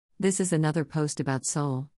This is another post about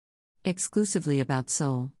Soul. Exclusively about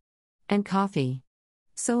Soul. And coffee.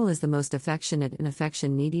 Soul is the most affectionate and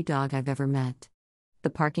affection-needy dog I've ever met.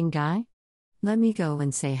 The parking guy? Let me go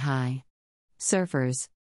and say hi. Surfers.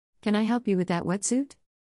 Can I help you with that wetsuit?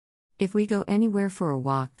 If we go anywhere for a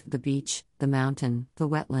walk, the beach, the mountain, the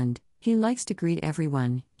wetland, he likes to greet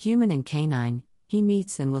everyone, human and canine, he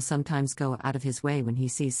meets and will sometimes go out of his way when he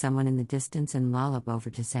sees someone in the distance and lollop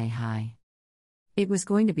over to say hi. It was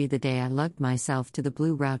going to be the day I lugged myself to the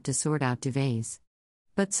blue route to sort out duvets.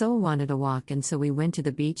 But Soul wanted a walk, and so we went to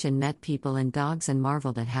the beach and met people and dogs and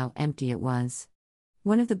marveled at how empty it was.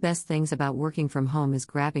 One of the best things about working from home is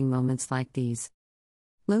grabbing moments like these.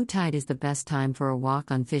 Low tide is the best time for a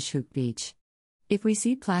walk on Fishhook Beach. If we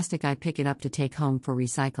see plastic, I pick it up to take home for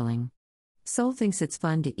recycling. Soul thinks it's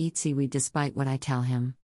fun to eat seaweed despite what I tell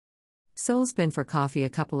him. Soul's been for coffee a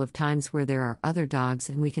couple of times where there are other dogs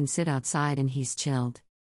and we can sit outside and he's chilled.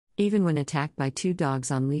 Even when attacked by 2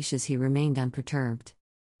 dogs on leashes, he remained unperturbed.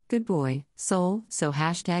 Good boy, Soul. So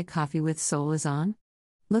 #Coffee with Soul is on?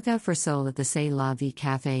 Look out for Soul at the C'est La Vie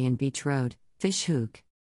Cafe in Beach Road, Fishhook.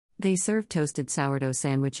 They serve toasted sourdough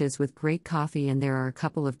sandwiches with great coffee, and there are a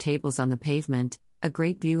couple of tables on the pavement, a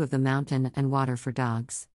great view of the mountain and water for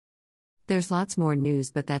dogs. There's lots more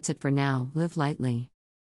news, but that's it for now. Live lightly.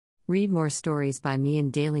 Read more stories by me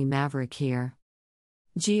and Daily Maverick here.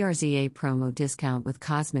 GRZA promo discount with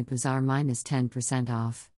Cosmic Bazaar -10%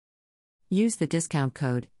 off. Use the discount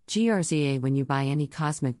code GRZA when you buy any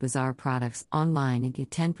Cosmic Bazaar products online and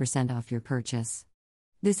get 10% off your purchase.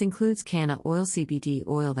 This includes Canna Oil CBD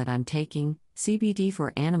oil that I'm taking, CBD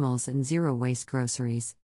for animals, and zero-waste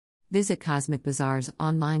groceries. Visit Cosmic Bazaar's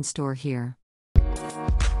online store here.